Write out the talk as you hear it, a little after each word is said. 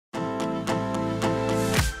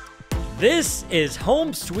This is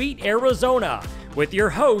Home Sweet Arizona with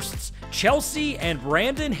your hosts, Chelsey and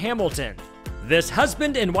Brandon Hamilton. This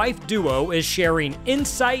husband and wife duo is sharing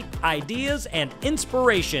insight, ideas, and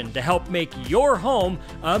inspiration to help make your home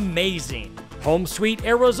amazing. Home Sweet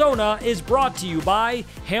Arizona is brought to you by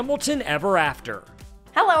Hamilton Ever After.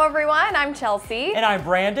 Hello everyone, I'm Chelsey. And I'm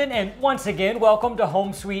Brandon, and once again, welcome to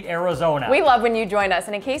Home Sweet Arizona. We love when you join us,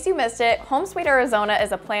 and in case you missed it, Home Sweet Arizona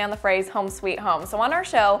is a play on the phrase home sweet home. So on our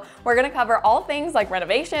show, we're gonna cover all things like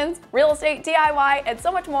renovations, real estate, DIY, and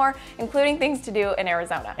so much more, including things to do in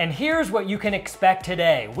Arizona. And here's what you can expect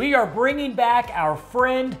today. We are bringing back our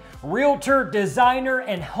friend, realtor, designer,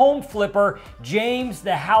 and home flipper, James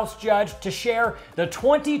the House Judge, to share the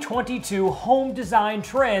 2022 home design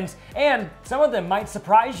trends, and some of them might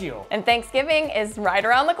surprise you. And Thanksgiving is right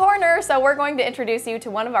around the corner, so we're going to introduce you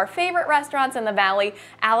to one of our favorite restaurants in the Valley,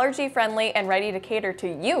 allergy-friendly and ready to cater to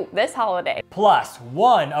you this holiday. Plus,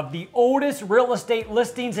 one of the oldest real estate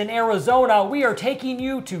listings in Arizona, we are taking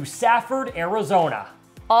you to Safford, Arizona.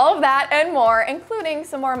 All of that and more, including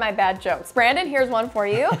some more of my bad jokes. Brandon, here's one for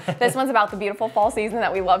you. This one's about the beautiful fall season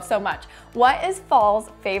that we love so much. What is fall's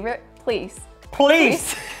favorite piece?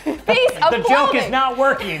 Piece of clothing. Joke is not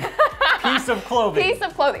working. Piece of clothing. Piece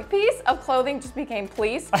of clothing. Piece of clothing just became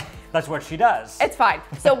please. That's what she does. It's fine.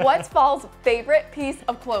 So what's fall's favorite piece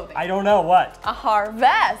of clothing? I don't know what. A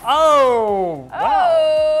harvest. Oh,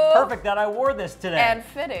 wow. Oh. Perfect that I wore this today. And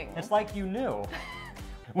fitting. It's like you knew.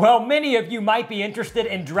 Well, many of you might be interested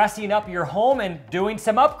in dressing up your home and doing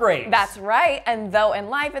some upgrades. That's right, and though in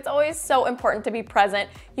life it's always so important to be present,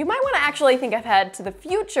 you might want to actually think ahead to the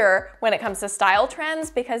future when it comes to style trends,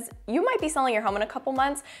 because you might be selling your home in a couple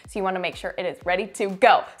months, so you want to make sure it is ready to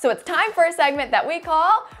go. So it's time for a segment that we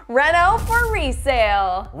call Reno for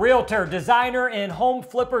Resale. Realtor, designer, and home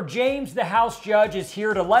flipper James the House Judge is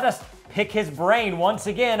here to let us pick his brain once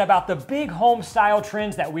again about the big home style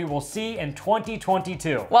trends that we will see in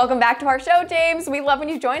 2022. Welcome back to our show, James. We love when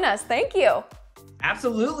you join us. Thank you.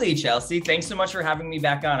 Absolutely, Chelsey. Thanks so much for having me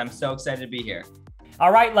back on. I'm so excited to be here.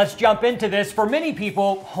 All right, let's jump into this. For many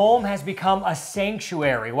people, home has become a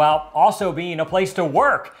sanctuary while also being a place to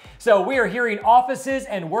work. So we are hearing offices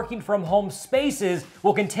and working from home spaces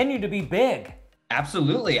will continue to be big.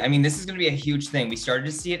 Absolutely. I mean, this is going to be a huge thing. We started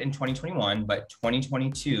to see it in 2021, but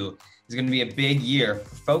 2022 is going to be a big year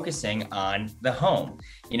for focusing on the home.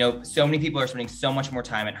 You know, so many people are spending so much more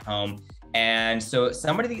time at home. And so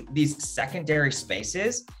some of these secondary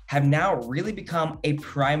spaces have now really become a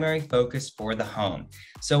primary focus for the home.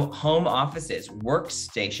 So home offices,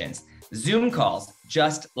 workstations, Zoom calls,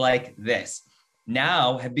 just like this,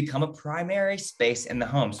 now have become a primary space in the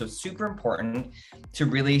home. So it's super important to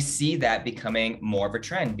really see that becoming more of a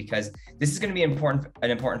trend, because this is going to be an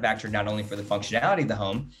important factor, not only for the functionality of the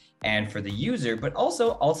home and for the user, but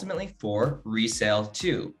also ultimately for resale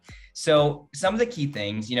too. So some of the key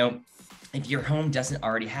things, you know, if your home doesn't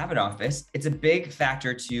already have an office, it's a big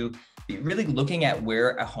factor to be really looking at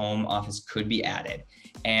where a home office could be added.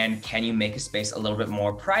 And can you make a space a little bit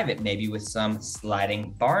more private, maybe with some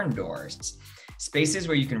sliding barn doors? Spaces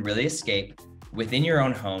where you can really escape within your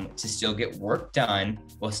own home to still get work done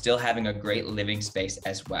while still having a great living space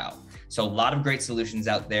as well. So a lot of great solutions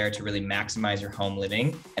out there to really maximize your home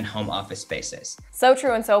living and home office spaces. So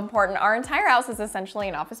true and so important. Our entire house is essentially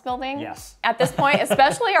an office building. Yes. At this point,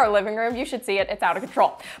 especially our living room, you should see it, it's out of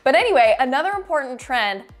control. But anyway, another important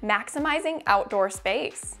trend, maximizing outdoor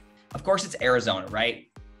space. Of course, it's Arizona, right?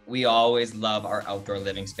 We always love our outdoor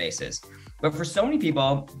living spaces. But for so many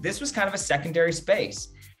people, this was kind of a secondary space.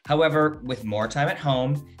 However, with more time at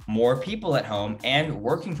home, more people at home, and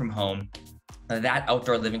working from home, that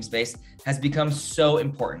outdoor living space has become so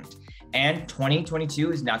important. And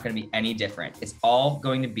 2022 is not going to be any different. It's all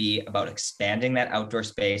going to be about expanding that outdoor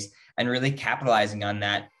space and really capitalizing on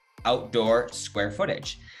that outdoor square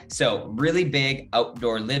footage. So really big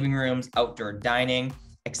outdoor living rooms, outdoor dining,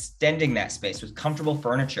 extending that space with comfortable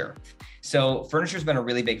furniture. So furniture has been a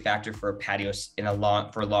really big factor for patios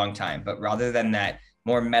for a long time, but rather than that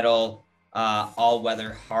more metal,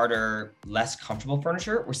 all-weather, harder, less comfortable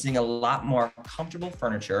furniture, we're seeing a lot more comfortable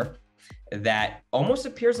furniture that almost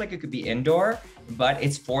appears like it could be indoor, but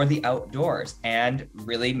it's for the outdoors and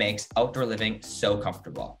really makes outdoor living so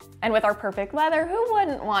comfortable. And with our perfect weather, who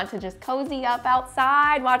wouldn't want to just cozy up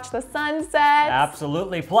outside, watch the sunsets?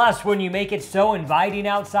 Absolutely. Plus, when you make it so inviting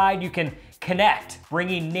outside, you can connect,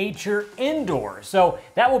 bringing nature indoors. So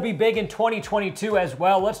that will be big in 2022 as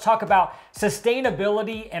well. Let's talk about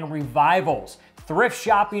sustainability and revivals, thrift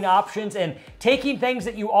shopping options, and taking things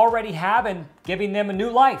that you already have and giving them a new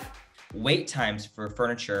life. Wait times for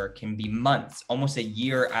furniture can be months, almost a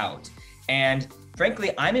year out. And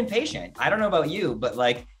frankly, I'm impatient. I don't know about you, but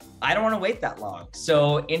like, I don't want to wait that long.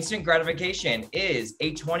 So instant gratification is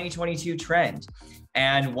a 2022 trend.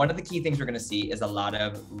 And one of the key things we're going to see is a lot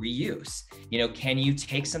of reuse. You know, can you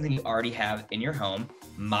take something you already have in your home,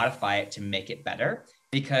 modify it to make it better?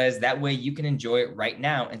 Because that way you can enjoy it right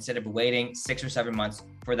now instead of waiting 6 or 7 months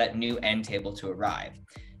for that new end table to arrive.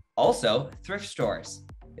 Also, thrift stores.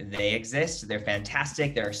 They exist. They're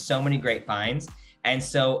fantastic. There are so many great finds. And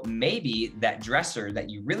so maybe that dresser that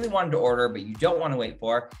you really wanted to order, but you don't want to wait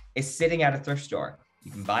for, is sitting at a thrift store.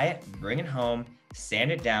 You can buy it, bring it home,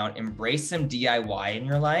 sand it down, embrace some DIY in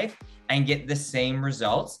your life, and get the same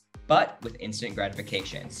results, but with instant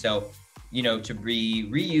gratification. So, you know, to be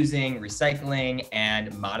reusing, recycling,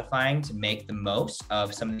 and modifying to make the most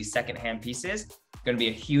of some of these secondhand pieces, going to be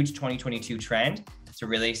a huge 2022 trend to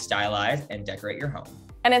really stylize and decorate your home.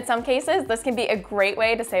 And in some cases, this can be a great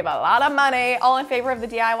way to save a lot of money. All in favor of the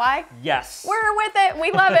DIY? Yes. We're with it.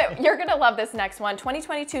 We love it. You're going to love this next one.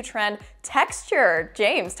 2022 trend, texture.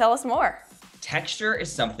 James, tell us more. Texture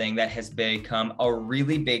is something that has become a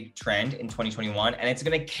really big trend in 2021, and it's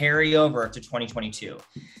going to carry over to 2022.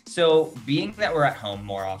 So being that we're at home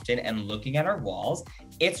more often and looking at our walls,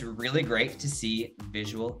 it's really great to see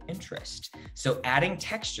visual interest. So adding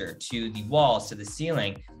texture to the walls, to the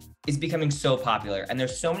ceiling, is becoming so popular, and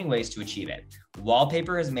there's so many ways to achieve it.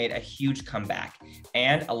 Wallpaper has made a huge comeback,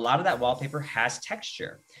 and a lot of that wallpaper has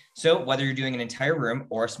texture. So whether you're doing an entire room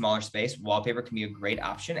or a smaller space, wallpaper can be a great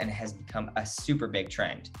option, and it has become a super big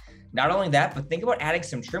trend. Not only that, but think about adding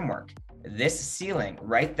some trim work. This ceiling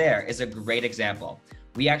right there is a great example.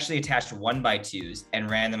 We actually attached 1x2s and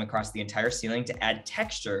ran them across the entire ceiling to add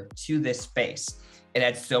texture to this space. It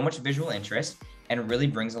adds so much visual interest and really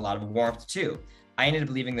brings a lot of warmth too. I ended up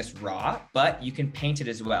leaving this raw, but you can paint it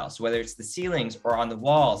as well. So whether it's the ceilings or on the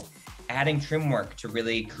walls, adding trim work to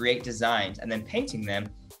really create designs and then painting them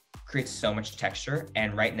creates so much texture.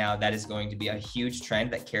 And right now that is going to be a huge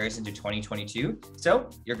trend that carries into 2022. So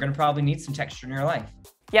you're going to probably need some texture in your life.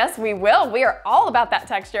 Yes, we will. We are all about that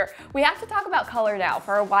texture. We have to talk about color now.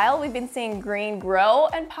 For a while, we've been seeing green grow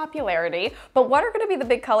in popularity, but what are going to be the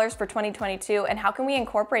big colors for 2022 and how can we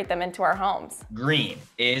incorporate them into our homes? Green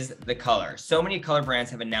is the color. So many color brands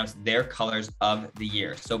have announced their colors of the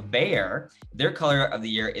year. So Bayer, their color of the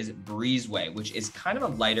year is Breezeway, which is kind of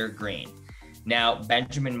a lighter green. Now,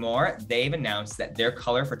 Benjamin Moore, they've announced that their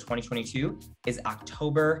color for 2022 is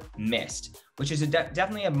October Mist, which is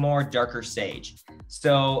definitely a more darker sage.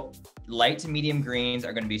 So light to medium greens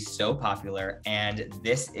are going to be so popular, and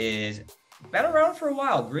this is been around for a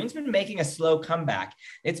while. Green's been making a slow comeback.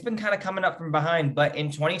 It's been kind of coming up from behind, but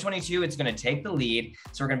in 2022, it's going to take the lead.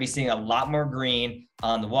 So we're going to be seeing a lot more green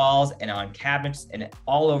on the walls and on cabinets and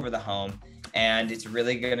all over the home. And it's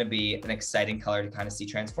really going to be an exciting color to kind of see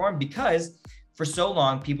transform, because for so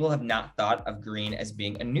long, people have not thought of green as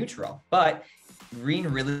being a neutral, but green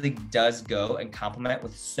really does go and complement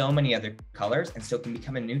with so many other colors, and so it can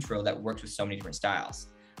become a neutral that works with so many different styles.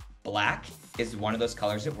 Black is one of those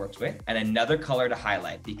colors it works with, and another color to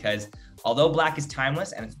highlight, because although black is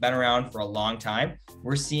timeless and it's been around for a long time,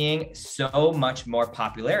 we're seeing so much more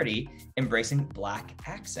popularity embracing black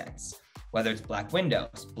accents. Whether it's black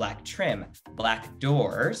windows, black trim, black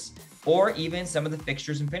doors, or even some of the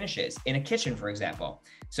fixtures and finishes in a kitchen, for example.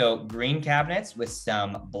 So green cabinets with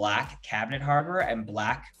some black cabinet hardware and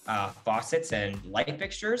black faucets and light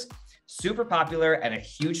fixtures, super popular and a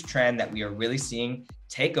huge trend that we are really seeing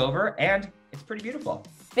take over, and it's pretty beautiful.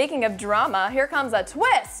 Speaking of drama, here comes a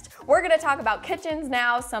twist. We're gonna talk about kitchens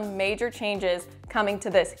now, some major changes coming to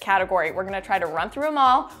this category. We're gonna try to run through them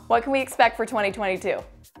all. What can we expect for 2022?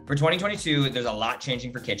 For 2022, there's a lot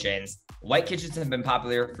changing for kitchens. White kitchens have been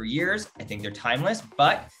popular for years. I think they're timeless,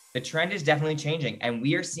 but the trend is definitely changing, and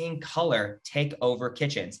we are seeing color take over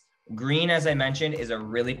kitchens. Green, as I mentioned, is a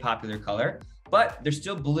really popular color, but there's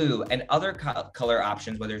still blue and other color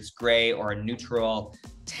options, whether it's gray or a neutral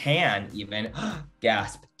tan even.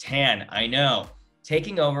 Gasp, tan, I know.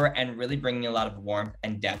 Taking over and really bringing a lot of warmth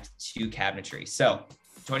and depth to cabinetry. So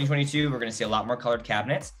 2022, we're gonna see a lot more colored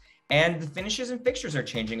cabinets, and the finishes and fixtures are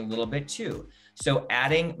changing a little bit too. So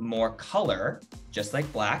adding more color, just like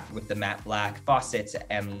black with the matte black faucets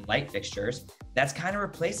and light fixtures, that's kind of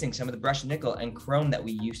replacing some of the brushed nickel and chrome that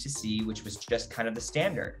we used to see, which was just kind of the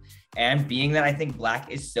standard. And being that I think black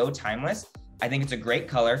is so timeless, I think it's a great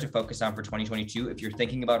color to focus on for 2022 if you're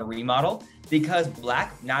thinking about a remodel, because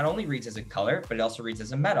black not only reads as a color, but it also reads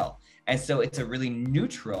as a metal. And so it's a really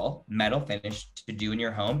neutral metal finish to do in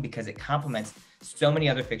your home because it complements so many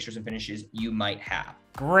other fixtures and finishes you might have.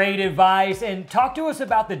 Great advice. And talk to us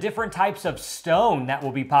about the different types of stone that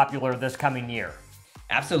will be popular this coming year.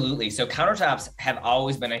 Absolutely. So countertops have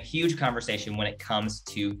always been a huge conversation when it comes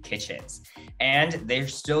to kitchens, and they're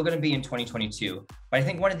still going to be in 2022. But I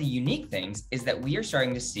think one of the unique things is that we are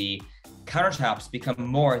starting to see countertops become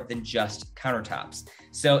more than just countertops.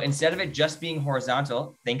 So instead of it just being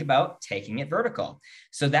horizontal, think about taking it vertical.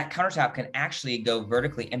 So that countertop can actually go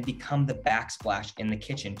vertically and become the backsplash in the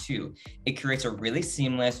kitchen too. It creates a really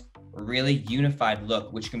seamless, really unified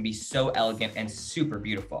look, which can be so elegant and super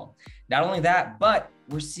beautiful. Not only that, but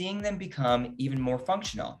we're seeing them become even more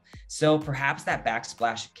functional. So perhaps that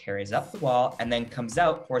backsplash carries up the wall and then comes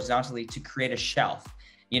out horizontally to create a shelf.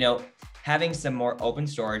 You know, having some more open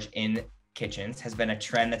storage in kitchens has been a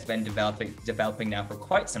trend that's been developing now for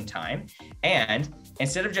quite some time. And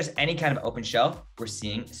instead of just any kind of open shelf, we're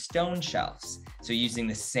seeing stone shelves. So using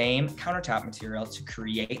the same countertop material to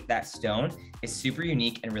create that stone is super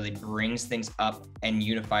unique and really brings things up and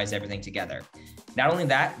unifies everything together. Not only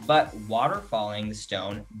that, but waterfalling the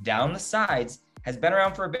stone down the sides has been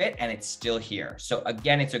around for a bit and it's still here. So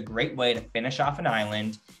again, it's a great way to finish off an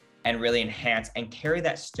island and really enhance and carry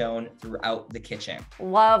that stone throughout the kitchen.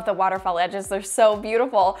 Love the waterfall edges, they're so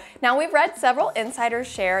beautiful. Now we've read several insiders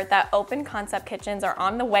share that open concept kitchens are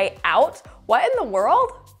on the way out. What in the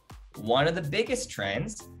world? One of the biggest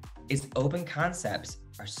trends is open concepts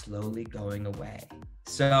are slowly going away.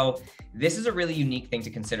 So this is a really unique thing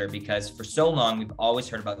to consider because for so long, we've always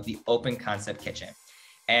heard about the open concept kitchen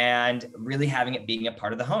and really having it being a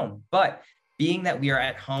part of the home. But being that we are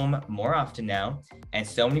at home more often now, and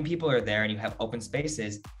so many people are there and you have open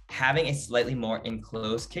spaces, having a slightly more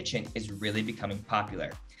enclosed kitchen is really becoming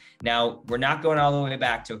popular. Now, we're not going all the way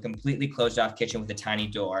back to a completely closed off kitchen with a tiny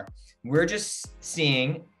door. We're just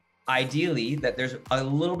seeing, ideally, that there's a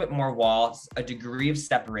little bit more walls, a degree of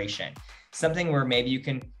separation, something where maybe you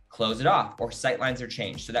can close it off or sight lines are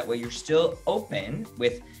changed. So that way you're still open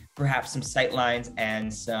with perhaps some sight lines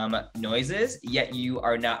and some noises, yet you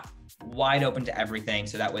are not wide open to everything.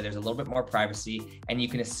 So that way there's a little bit more privacy and you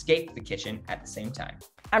can escape the kitchen at the same time.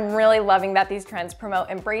 I'm really loving that these trends promote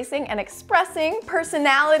embracing and expressing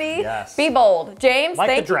personality. Yes. Be bold. James,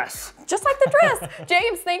 like the dress. Just like the dress.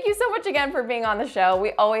 James, thank you so much again for being on the show.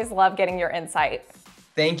 We always love getting your insight.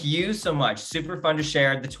 Thank you so much. Super fun to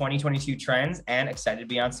share the 2022 trends and excited to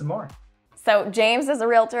be on some more. So James is a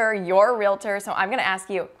realtor, you're a realtor. So I'm gonna ask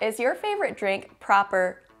you, is your favorite drink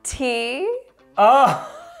proper tea?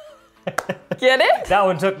 Oh. Get it? That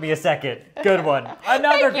one took me a second. Good one.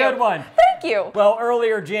 Another good one. Thank you. Well,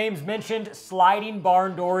 earlier James mentioned sliding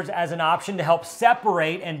barn doors as an option to help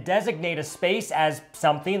separate and designate a space as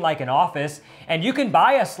something like an office. And you can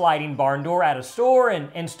buy a sliding barn door at a store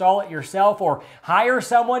and install it yourself, or hire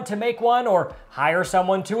someone to make one, or hire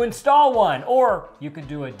someone to install one, or you could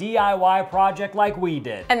do a DIY project like we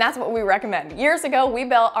did. And that's what we recommend. Years ago, we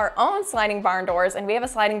built our own sliding barn doors, and we have a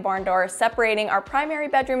sliding barn door separating our primary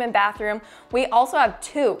bedroom and bathroom. We also have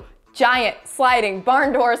 2 giant sliding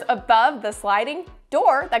barn doors above the sliding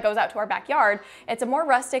door that goes out to our backyard. It's a more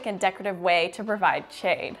rustic and decorative way to provide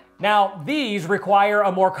shade. Now, these require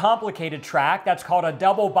a more complicated track that's called a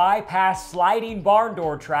double bypass sliding barn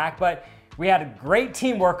door track, but we had great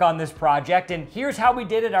teamwork on this project, and here's how we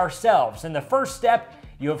did it ourselves. In the first step,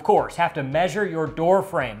 you of course have to measure your door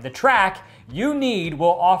frame. The track you need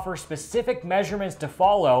will offer specific measurements to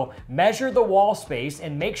follow. Measure the wall space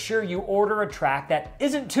and make sure you order a track that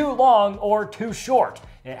isn't too long or too short.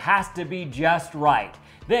 It has to be just right.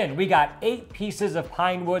 Then we got 8 pieces of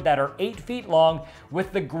pine wood that are 8 feet long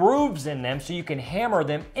with the grooves in them so you can hammer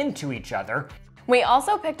them into each other. We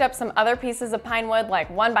also picked up some other pieces of pine wood, like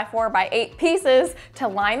 1x4 by 8 pieces, to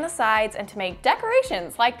line the sides and to make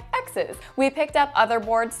decorations like X's. We picked up other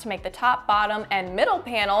boards to make the top, bottom, and middle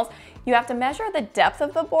panels. You have to measure the depth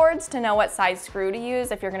of the boards to know what size screw to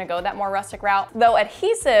use if you're gonna go that more rustic route, though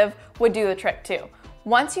adhesive would do the trick too.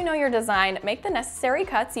 Once you know your design, make the necessary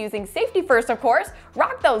cuts using safety first, of course.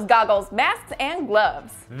 Rock those goggles, masks, and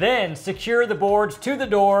gloves. Then secure the boards to the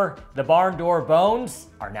door. The barn door bones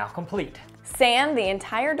are now complete. Sand the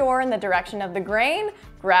entire door in the direction of the grain,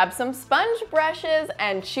 grab some sponge brushes,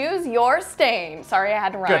 and choose your stain. Sorry, I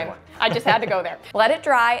had to rhyme. Good one. I just had to go there. Let it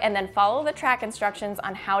dry and then follow the track instructions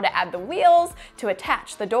on how to add the wheels to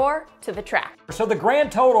attach the door to the track. So the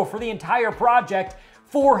grand total for the entire project,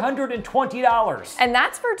 $420. And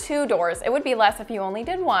that's for 2 doors. It would be less if you only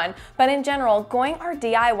did 1, but in general, going our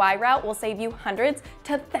DIY route will save you hundreds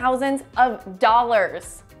to thousands of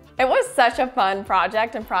dollars. It was such a fun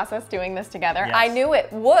project and process doing this together. Yes. I knew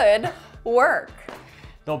it would work.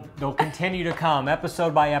 They'll continue to come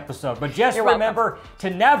episode by episode, but just You're remember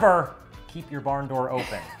to never keep your barn door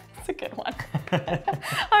open. It's a good one.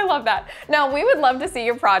 I love that. Now, we would love to see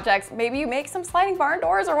your projects. Maybe you make some sliding barn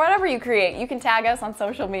doors or whatever you create. You can tag us on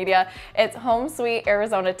social media. It's Home Sweet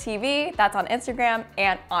Arizona TV. That's on Instagram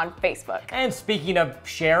and on Facebook. And speaking of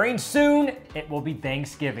sharing, soon it will be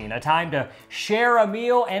Thanksgiving, a time to share a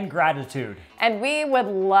meal and gratitude. And we would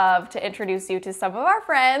love to introduce you to some of our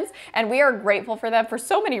friends, and we are grateful for them for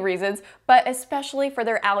so many reasons, but especially for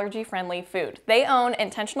their allergy-friendly food. They own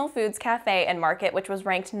Intentional Foods Cafe and Market, which was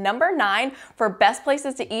ranked #9 for best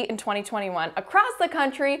places to eat in 2021 across the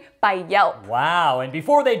country by Yelp. Wow, and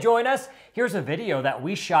before they join us, here's a video that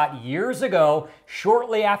we shot years ago,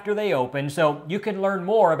 shortly after they opened, so you can learn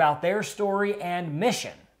more about their story and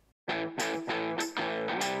mission.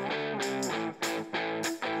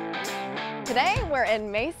 Today, we're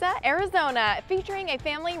in Mesa, Arizona, featuring a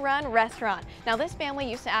family-run restaurant. Now, this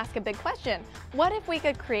family used to ask a big question. What if we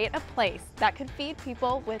could create a place that could feed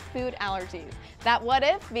people with food allergies? That what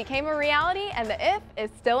if became a reality, and the if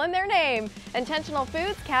is still in their name. Intentional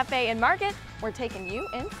Foods Cafe and Market, we're taking you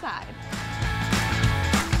inside.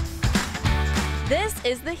 This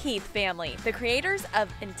is the Heath family, the creators of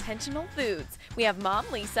Intentional Foods. We have Mom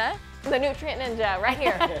Lisa, the nutrient ninja right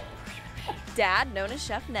here. Dad, known as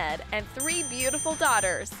Chef Ned, and 3 beautiful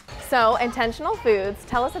daughters. So, Intentional Foods,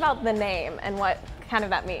 tell us about the name and what kind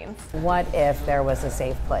of that means. What if there was a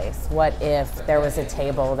safe place? What if there was a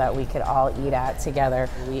table that we could all eat at together?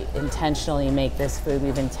 We intentionally make this food.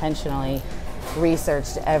 We've intentionally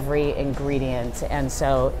researched every ingredient, and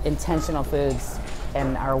so Intentional Foods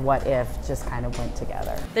and our what if just kind of went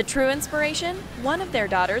together. The true inspiration? One of their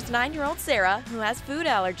daughters, 9-year-old Sarah, who has food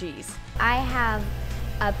allergies. I have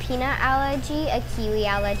a peanut allergy, a kiwi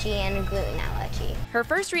allergy, and a gluten allergy. Her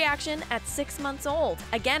first reaction at 6 months old,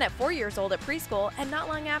 again at 4 years old at preschool, and not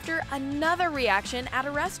long after, another reaction at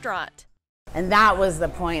a restaurant. And that was the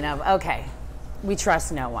point of, okay, we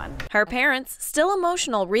trust no one. Her parents, still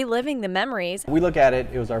emotional reliving the memories. We look at it,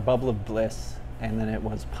 it was our bubble of bliss, and then it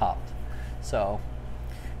was popped. So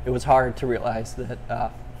it was hard to realize that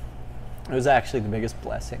it was actually the biggest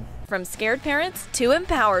blessing. From scared parents to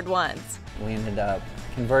empowered ones. We ended up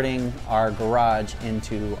converting our garage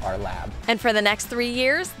into our lab. And for the next 3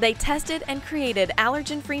 years, they tested and created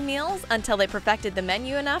allergen-free meals until they perfected the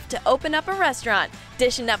menu enough to open up a restaurant,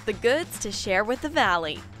 dishing up the goods to share with the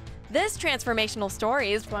Valley. This transformational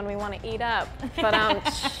story is one we want to eat up. But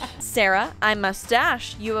Sarah, I must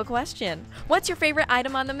ask you a question. What's your favorite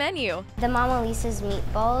item on the menu? The Mama Lisa's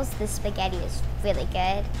meatballs, the spaghetti is really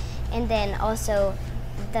good. And then also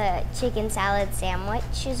the chicken salad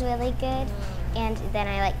sandwich is really good. And then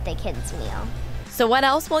I like the kids' meal. So what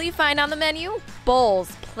else will you find on the menu? Bowls,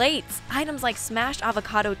 plates, items like smashed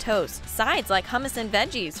avocado toast, sides like hummus and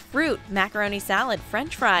veggies, fruit, macaroni salad,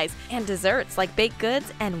 french fries, and desserts like baked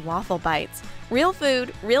goods and waffle bites. Real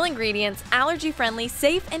food, real ingredients, allergy-friendly,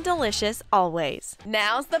 safe, and delicious always.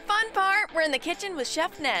 Now's the fun part. We're in the kitchen with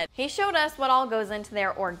Chef Ned. He showed us what all goes into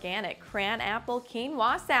their organic cran-apple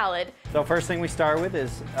quinoa salad. So first thing we start with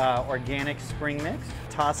is organic spring mix.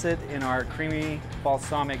 Toss it in our creamy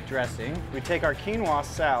balsamic dressing. We take our quinoa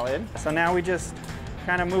salad. So now we just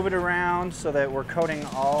kind of move it around so that we're coating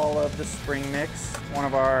all of the spring mix. One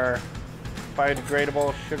of our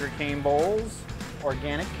biodegradable sugarcane bowls.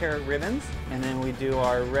 Organic carrot ribbons, and then we do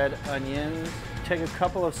our red onions. Take a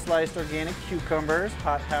couple of sliced organic cucumbers,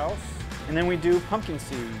 hot house, and then we do pumpkin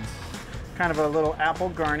seeds. Kind of a little apple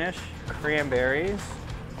garnish, cranberries,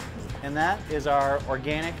 and that is our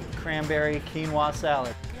organic cranberry quinoa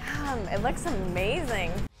salad. Yum, it looks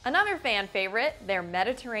amazing. Another fan favorite, their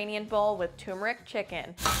Mediterranean bowl with turmeric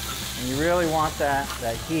chicken. And you really want that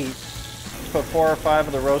heat. Put 4 or 5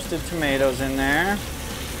 of the roasted tomatoes in there.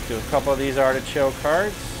 Do a couple of these artichoke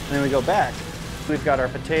hearts, and then we go back. We've got our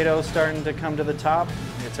potatoes starting to come to the top.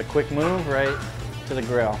 It's a quick move right to the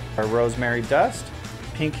grill. Our rosemary dust,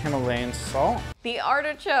 pink Himalayan salt. The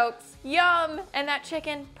artichokes, yum! And that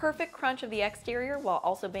chicken, perfect crunch of the exterior while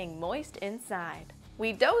also being moist inside.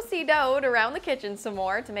 We do-si-doed around the kitchen some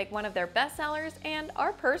more to make one of their best sellers and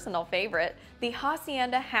our personal favorite, the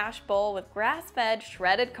Hacienda hash bowl with grass-fed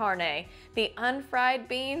shredded carne. The unfried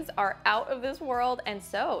beans are out of this world, and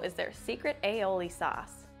so is their secret aioli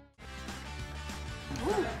sauce.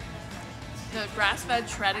 Ooh. The grass-fed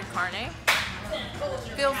shredded carne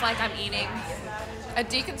feels like I'm eating a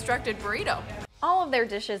deconstructed burrito. All of their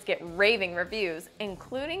dishes get raving reviews,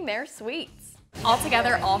 including their sweets.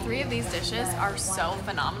 Altogether, all 3 of these dishes are so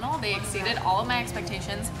phenomenal. They exceeded all of my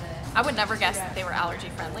expectations. I would never guess that they were allergy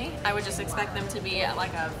friendly. I would just expect them to be at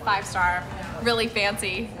like a 5-star, really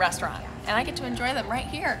fancy restaurant. And I get to enjoy them right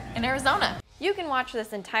here in Arizona. You can watch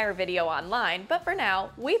this entire video online, but for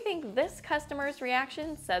now, we think this customer's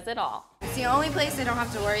reaction says it all. It's the only place I don't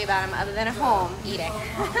have to worry about them other than at home eating.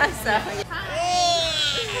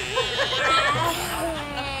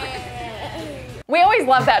 We always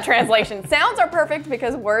love that translation. Sounds are perfect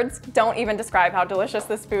because words don't even describe how delicious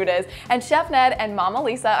this food is. And Chef Ned and Mama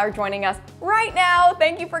Lisa are joining us right now.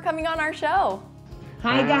 Thank you for coming on our show.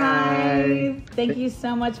 Hi guys, thank you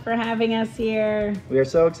so much for having us here. We are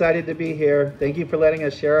so excited to be here. Thank you for letting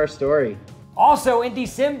us share our story. Also in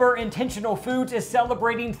December, Intentional Foods is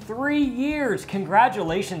celebrating 3 years.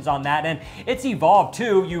 Congratulations on that. And it's evolved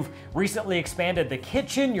too. You've recently expanded the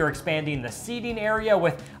kitchen, you're expanding the seating area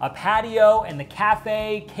with a patio and the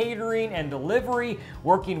cafe, catering and delivery,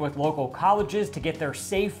 working with local colleges to get their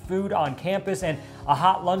safe food on campus, and a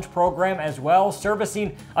hot lunch program as well,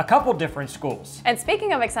 servicing a couple different schools. And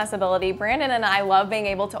speaking of accessibility, Brandon and I love being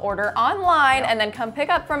able to order online and then come pick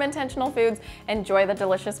up from Intentional Foods, enjoy the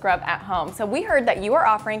delicious grub at home. So we heard that you are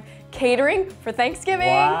offering catering for Thanksgiving.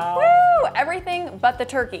 Wow. Woo! Everything but the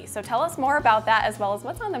turkey. So tell us more about that as well as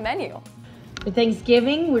what's on the menu. For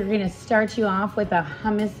Thanksgiving, we're gonna start you off with a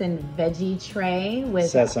hummus and veggie tray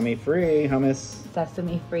with Sesame-free hummus.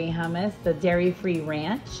 Sesame-free hummus, the dairy-free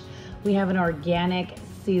ranch. We have an organic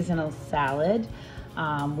seasonal salad.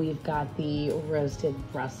 We've got the roasted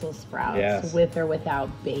Brussels sprouts with or without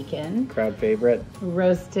bacon. Crowd favorite.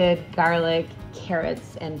 Roasted garlic,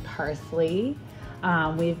 carrots, and parsley.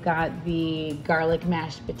 We've got the garlic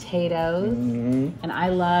mashed potatoes. And I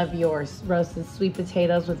love your roasted sweet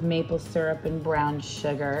potatoes with maple syrup and brown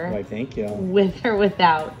sugar. Why, thank you. With or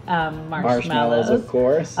without marshmallows. Marshmallows, of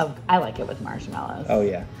course. I like it with marshmallows. Oh,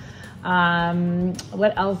 yeah.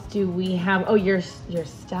 What else do we have? Oh, your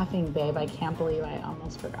stuffing, babe. I can't believe I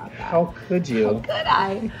almost forgot that. How could you? How could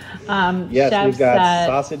I? Yes, we've got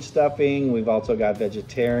sausage stuffing. We've also got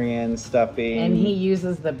vegetarian stuffing. And he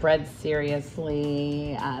uses the Bread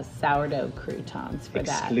Seriously sourdough croutons for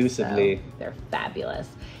that. Exclusively. So they're fabulous.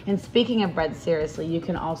 And speaking of Bread Seriously, you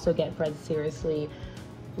can also get Bread Seriously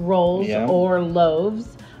rolls or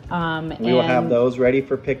loaves. We will have those ready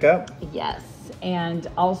for pickup. Yes. And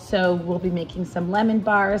also we'll be making some lemon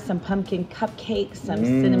bars, some pumpkin cupcakes, some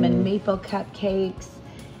cinnamon maple cupcakes.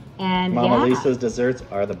 And Mama Lisa's desserts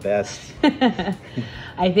are the best.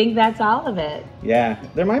 I think that's all of it. Yeah,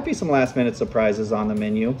 there might be some last minute surprises on the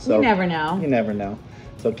menu. So you never know. You never know.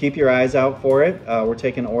 So keep your eyes out for it. We're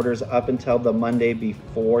taking orders up until the Monday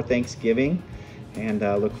before Thanksgiving, and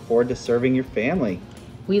look forward to serving your family.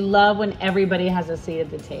 We love when everybody has a seat at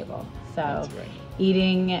the table. So that's right.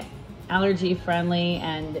 Eating allergy friendly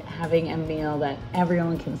and having a meal that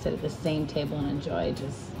everyone can sit at the same table and enjoy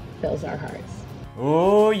just fills our hearts.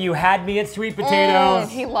 Ooh, you had me at sweet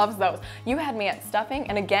potatoes. He loves those. You had me at stuffing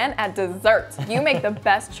and again at desserts. You make the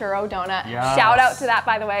best churro donut. Yes. Shout out to that,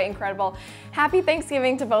 by the way, incredible. Happy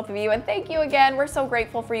Thanksgiving to both of you, and thank you again. We're so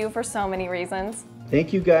grateful for you for so many reasons.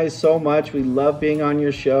 Thank you guys so much. We love being on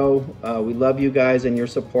your show. We love you guys and your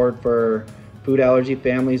support for food allergy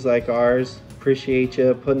families like ours. Appreciate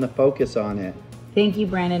you putting the focus on it. Thank you,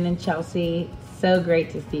 Brandon and Chelsea. So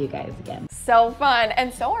great to see you guys again. So fun,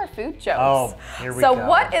 and so are food jokes. Oh, here we go. go. So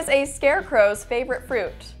what is a scarecrow's favorite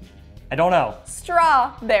fruit? I don't know.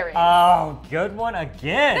 Strawberries. Oh, good one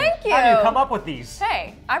again. Thank you. How do you come up with these?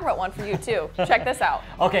 Hey, I wrote one for you too. Check this out.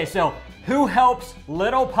 Okay, so who helps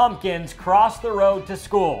little pumpkins cross the road to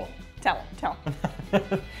school? Tell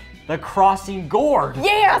him. The crossing gourd.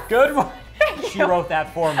 Yes. Good one. She wrote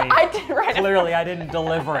that for me. I did, right? Clearly, I didn't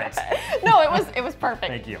deliver it. No, it was perfect.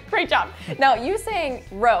 Thank you. Great job. Now, you saying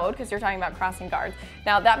road, because you're talking about crossing guards.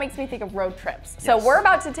 Now, that makes me think of road trips. So we're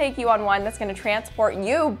about to take you on one that's going to transport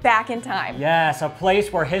you back in time. Yes, a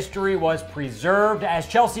place where history was preserved. As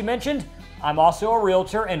Chelsea mentioned, I'm also a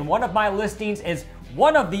realtor, and one of my listings is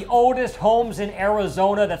one of the oldest homes in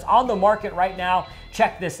Arizona that's on the market right now.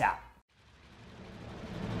 Check this out.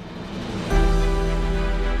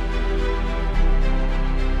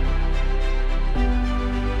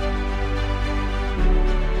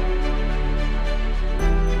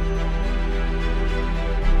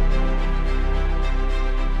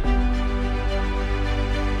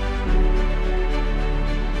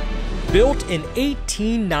 Built in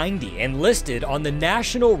 1890 and listed on the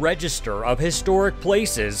National Register of Historic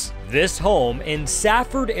Places, this home in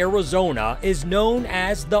Safford, Arizona is known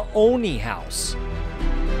as the Oni House.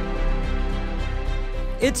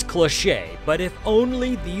 It's cliche, but if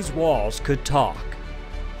only these walls could talk.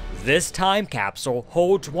 This time capsule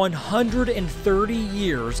holds 130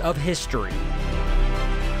 years of history.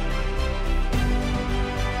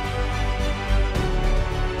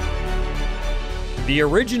 The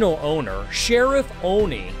original owner, Sheriff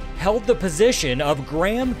Oni, held the position of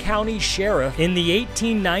Graham County Sheriff in the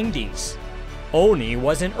 1890s. Oni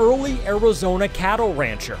was an early Arizona cattle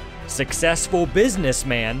rancher, successful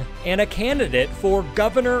businessman, and a candidate for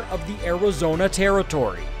governor of the Arizona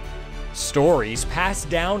Territory. Stories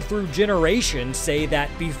passed down through generations say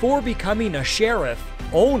that before becoming a sheriff,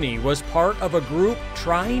 Oni was part of a group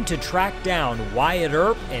trying to track down Wyatt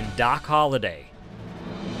Earp and Doc Holliday.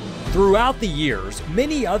 Throughout the years,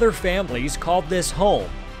 many other families called this home,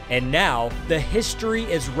 and now the history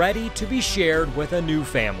is ready to be shared with a new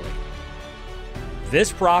family.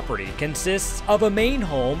 This property consists of a main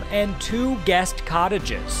home and 2 guest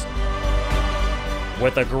cottages.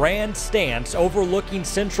 With a grand stance overlooking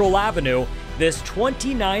Central Avenue, this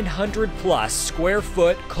 2,900+ square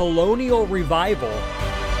foot colonial revival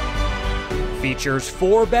features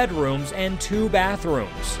 4 bedrooms and 2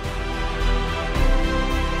 bathrooms.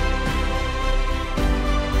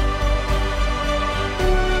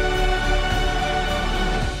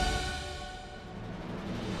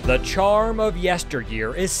 The charm of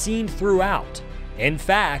yesteryear is seen throughout. In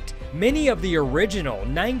fact, many of the original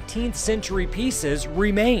 19th century pieces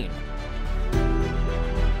remain.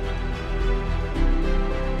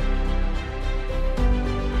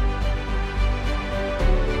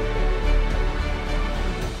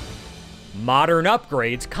 Modern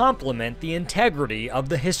upgrades complement the integrity of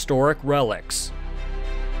the historic relics.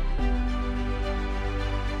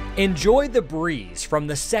 Enjoy the breeze from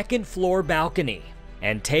the second-floor balcony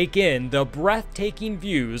and take in the breathtaking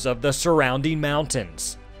views of the surrounding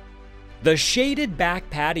mountains. The shaded back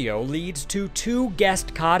patio leads to 2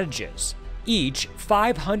 guest cottages, each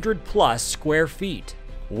 500+ square feet.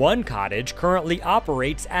 One cottage currently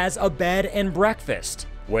operates as a bed and breakfast,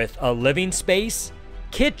 with a living space,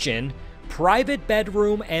 kitchen, private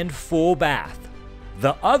bedroom, and full bath.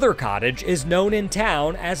 The other cottage is known in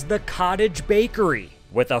town as the Cottage Bakery,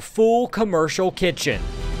 with a full commercial kitchen.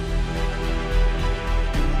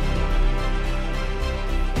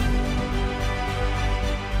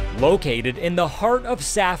 Located in the heart of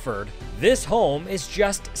Safford, this home is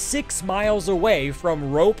just 6 miles away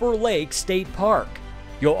from Roper Lake State Park.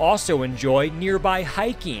 You'll also enjoy nearby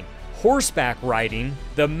hiking, horseback riding,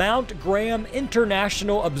 the Mount Graham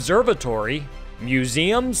International Observatory,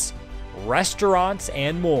 museums, restaurants,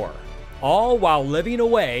 and more, all while living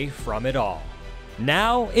away from it all.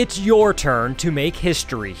 Now it's your turn to make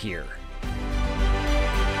history here.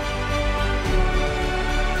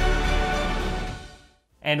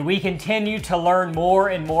 And we continue to learn more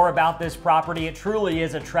and more about this property. It truly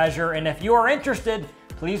is a treasure, and if you are interested,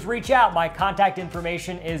 please reach out. My contact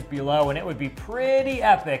information is below, and it would be pretty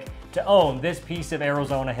epic to own this piece of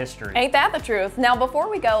Arizona history. Ain't that the truth? Now, before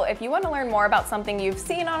we go, if you want to learn more about something you've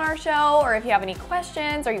seen on our show, or if you have any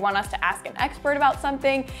questions, or you want us to ask an expert about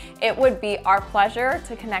something, it would be our pleasure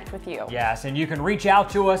to connect with you. Yes, and you can reach out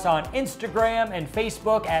to us on Instagram and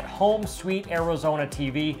Facebook at Home Sweet Arizona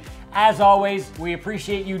TV. As always, we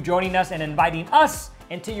appreciate you joining us and inviting us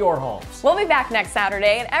into your homes. We'll be back next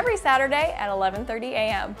Saturday and every Saturday at 11:30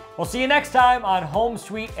 a.m. We'll see you next time on Home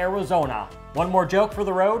Sweet Arizona. One more joke for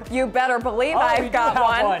the road? You better believe I've got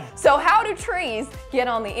one. So how do trees get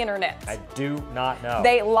on the internet? I do not know.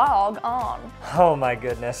 They log on. Oh my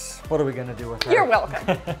goodness. What are we gonna do with that? You're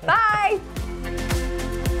welcome. Bye.